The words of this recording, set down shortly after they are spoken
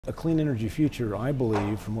A clean energy future, I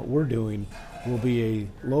believe, from what we're doing, will be a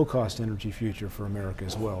low-cost energy future for America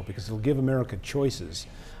as well, because it'll give America choices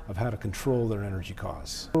of how to control their energy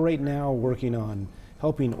costs. We're right now working on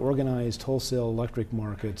helping organized wholesale electric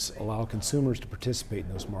markets allow consumers to participate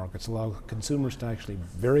in those markets, allow consumers to actually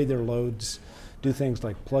vary their loads, do things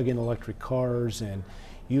like plug in electric cars and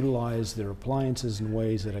utilize their appliances in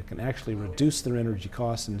ways that it can actually reduce their energy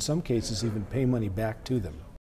costs, and in some cases even pay money back to them.